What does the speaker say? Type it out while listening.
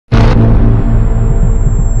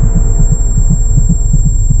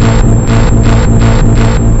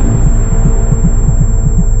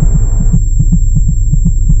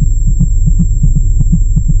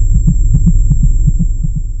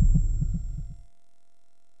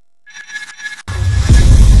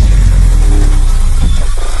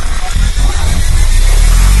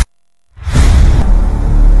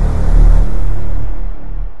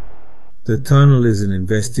The Tunnel is an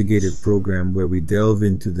investigative program where we delve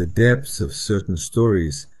into the depths of certain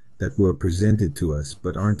stories that were presented to us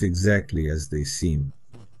but aren't exactly as they seem.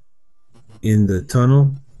 In The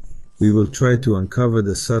Tunnel, we will try to uncover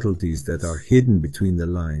the subtleties that are hidden between the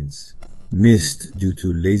lines, missed due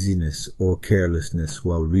to laziness or carelessness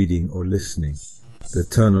while reading or listening. The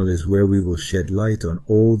Tunnel is where we will shed light on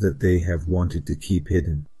all that they have wanted to keep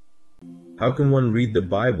hidden. How can one read the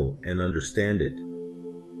Bible and understand it?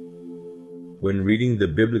 When reading the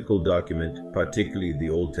biblical document, particularly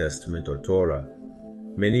the Old Testament or Torah,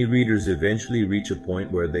 many readers eventually reach a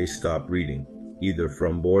point where they stop reading, either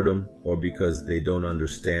from boredom or because they don't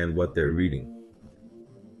understand what they're reading.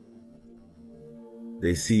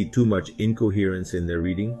 They see too much incoherence in their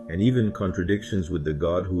reading and even contradictions with the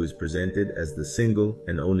God who is presented as the single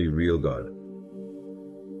and only real God.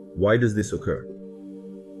 Why does this occur?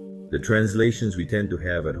 The translations we tend to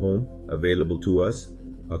have at home, available to us,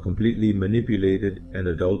 are completely manipulated and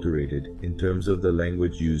adulterated in terms of the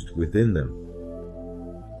language used within them.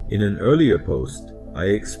 In an earlier post, I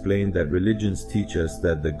explained that religions teach us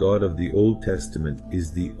that the God of the Old Testament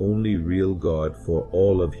is the only real God for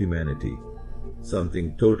all of humanity,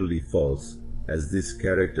 something totally false, as this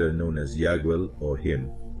character known as Yahweh or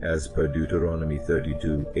Him, as per Deuteronomy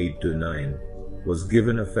 32, 8-9, was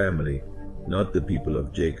given a family, not the people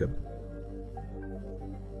of Jacob.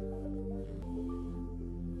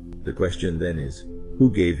 The question then is,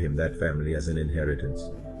 who gave him that family as an inheritance?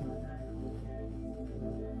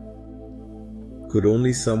 Could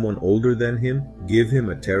only someone older than him give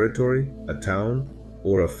him a territory, a town,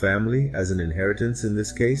 or a family as an inheritance in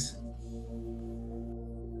this case?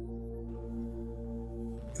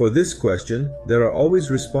 For this question, there are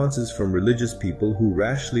always responses from religious people who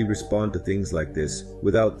rashly respond to things like this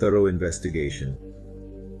without thorough investigation.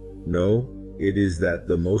 No, it is that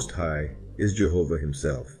the Most High is Jehovah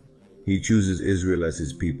himself. He chooses Israel as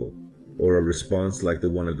his people, or a response like the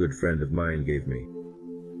one a good friend of mine gave me.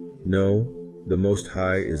 No, the Most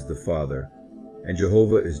High is the Father, and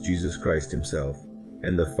Jehovah is Jesus Christ himself,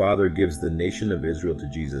 and the Father gives the nation of Israel to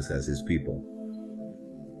Jesus as his people.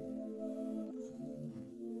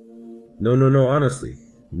 No, honestly,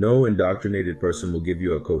 no indoctrinated person will give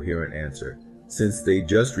you a coherent answer, since they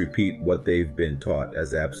just repeat what they've been taught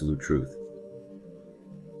as absolute truth.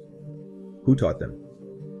 Who taught them?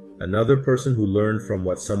 Another person who learned from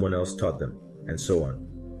what someone else taught them, and so on.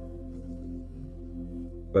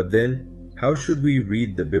 But then, how should we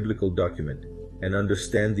read the biblical document and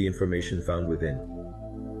understand the information found within?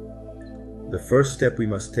 The first step we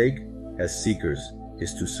must take, as seekers,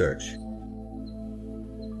 is to search.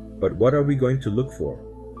 But what are we going to look for?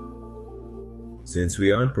 Since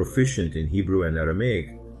we aren't proficient in Hebrew and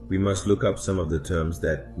Aramaic, we must look up some of the terms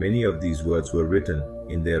that many of these words were written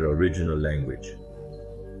in their original language.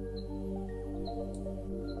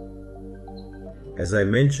 As I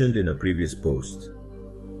mentioned in a previous post,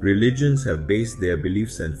 religions have based their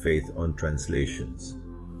beliefs and faith on translations,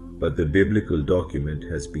 but the biblical document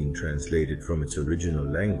has been translated from its original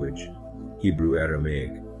language, Hebrew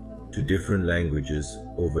Aramaic, to different languages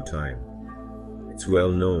over time. It's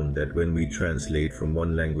well known that when we translate from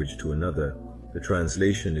one language to another, the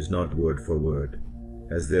translation is not word for word,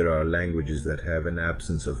 as there are languages that have an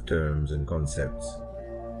absence of terms and concepts.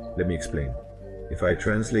 Let me explain. If I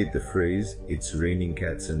translate the phrase, "It's raining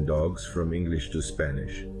cats and dogs," from English to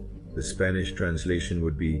Spanish, the Spanish translation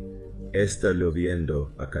would be, "Está lloviendo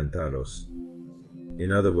a cantaros."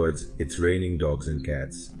 In other words, it's raining dogs and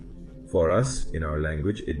cats. For us, in our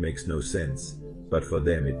language, it makes no sense, but for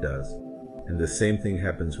them it does. And the same thing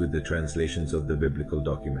happens with the translations of the biblical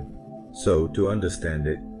document. So, to understand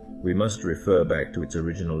it, we must refer back to its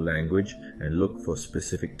original language and look for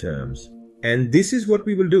specific terms. And this is what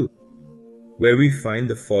we will do. Where we find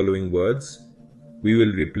the following words, we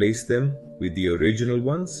will replace them with the original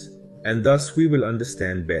ones, and thus we will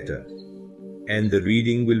understand better, and the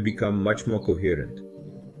reading will become much more coherent.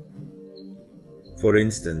 For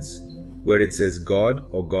instance, where it says God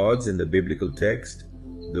or gods in the biblical text,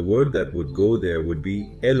 the word that would go there would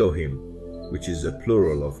be Elohim, which is a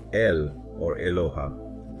plural of El or Eloha,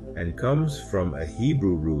 and comes from a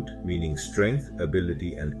Hebrew root meaning strength,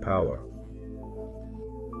 ability, and power.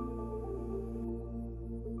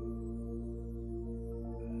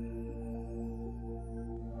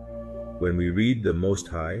 When we read the Most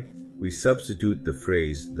High, we substitute the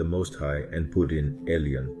phrase the Most High and put in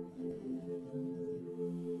Elyon.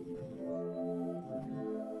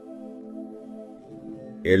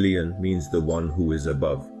 Elyon means the one who is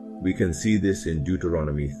above. We can see this in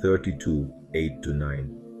Deuteronomy 32,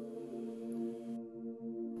 8-9.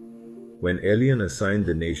 When Elyon assigned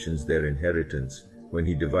the nations their inheritance, when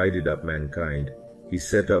he divided up mankind, he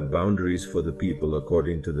set up boundaries for the people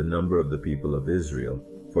according to the number of the people of Israel.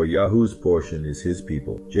 For Yahu's portion is his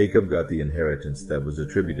people. Jacob got the inheritance that was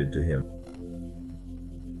attributed to him.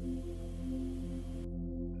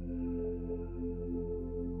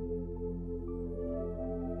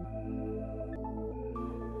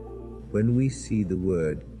 When we see the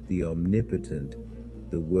word the omnipotent,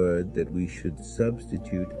 the word that we should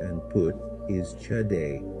substitute and put is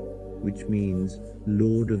Chadeh, which means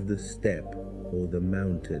Lord of the steppe or the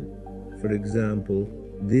mountain. For example,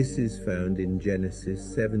 this is found in Genesis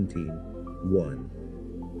 17:1,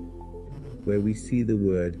 where we see the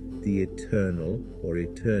word the eternal or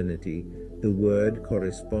eternity. The word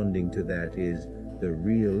corresponding to that is, the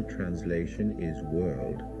real translation is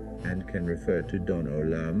world, and can refer to Don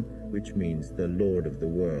Olam, which means the Lord of the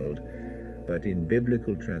world. But in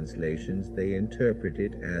biblical translations, they interpret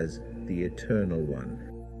it as the Eternal One.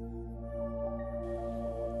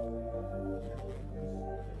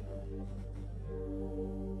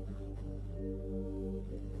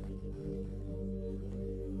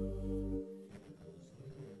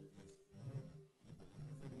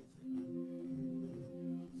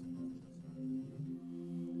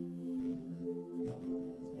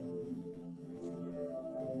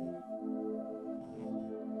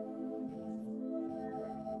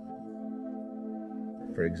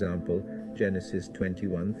 For example, Genesis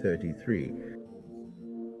 21:33.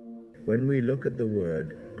 When we look at the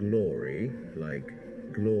word glory, like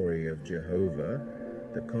glory of Jehovah,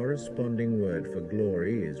 the corresponding word for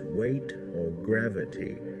glory is weight or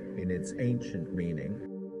gravity in its ancient meaning.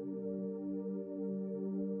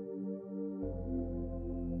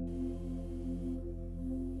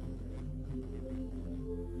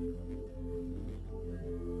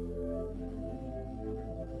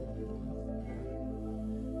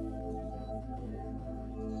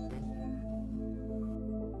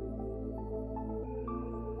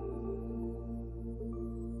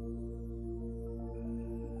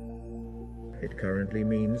 It currently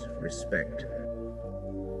means respect.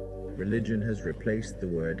 Religion has replaced the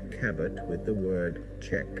word kabbat with the word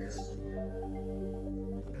check.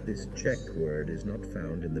 This check word is not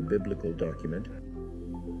found in the biblical document.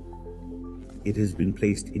 It has been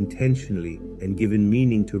placed intentionally and given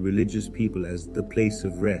meaning to religious people as the place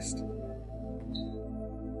of rest.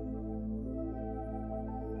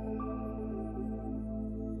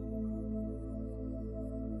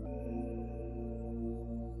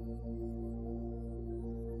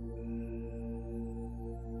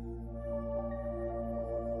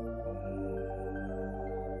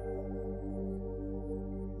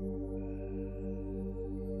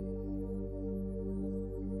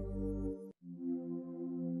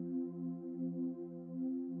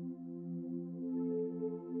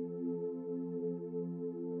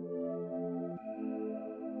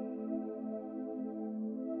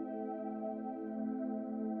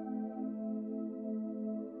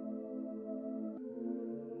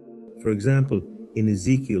 For example, in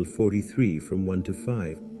Ezekiel 43 from 1 to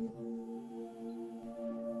 5.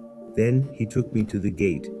 Then he took me to the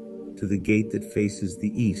gate that faces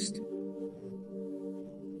the east.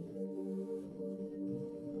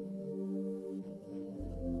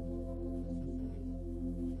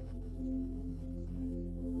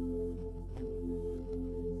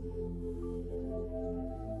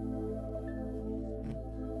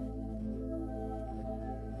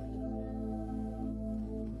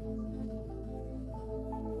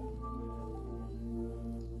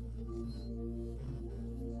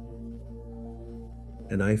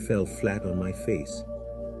 And I fell flat on my face.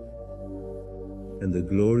 And the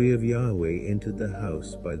glory of Yahweh entered the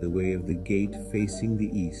house by the way of the gate facing the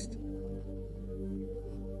east.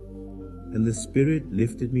 And the Spirit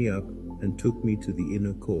lifted me up and took me to the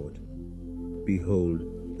inner court. Behold,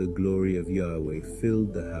 the glory of Yahweh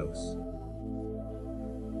filled the house.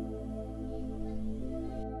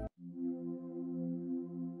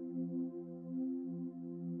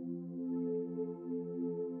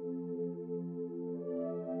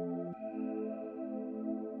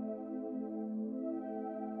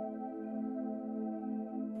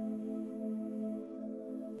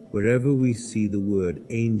 Wherever we see the word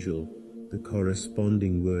angel, the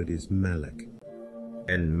corresponding word is malak.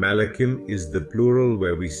 And Malachim is the plural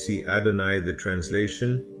where we see Adonai the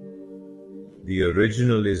translation. The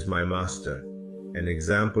original is my master. An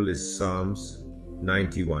example is Psalms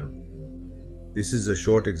 91. This is a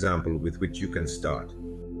short example with which you can start.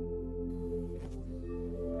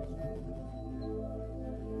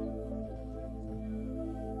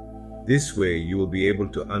 This way you will be able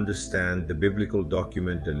to understand the biblical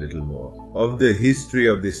document a little more. Of the history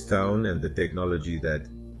of this town and the technology that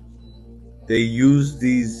They used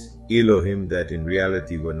these Elohim that in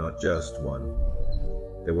reality were not just one.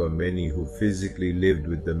 There were many who physically lived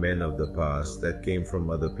with the men of the past that came from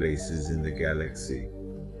other places in the galaxy.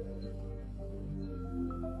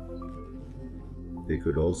 They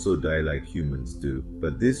could also die like humans do,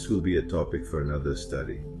 but this will be a topic for another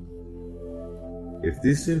study. If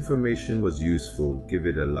this information was useful, give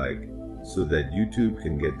it a like so that YouTube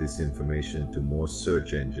can get this information to more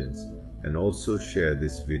search engines, and also share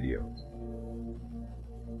this video.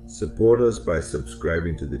 Support us by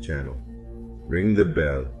subscribing to the channel. Ring the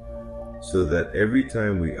bell so that every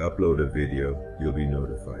time we upload a video, you'll be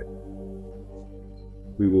notified.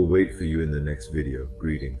 We will wait for you in the next video.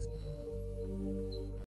 Greetings.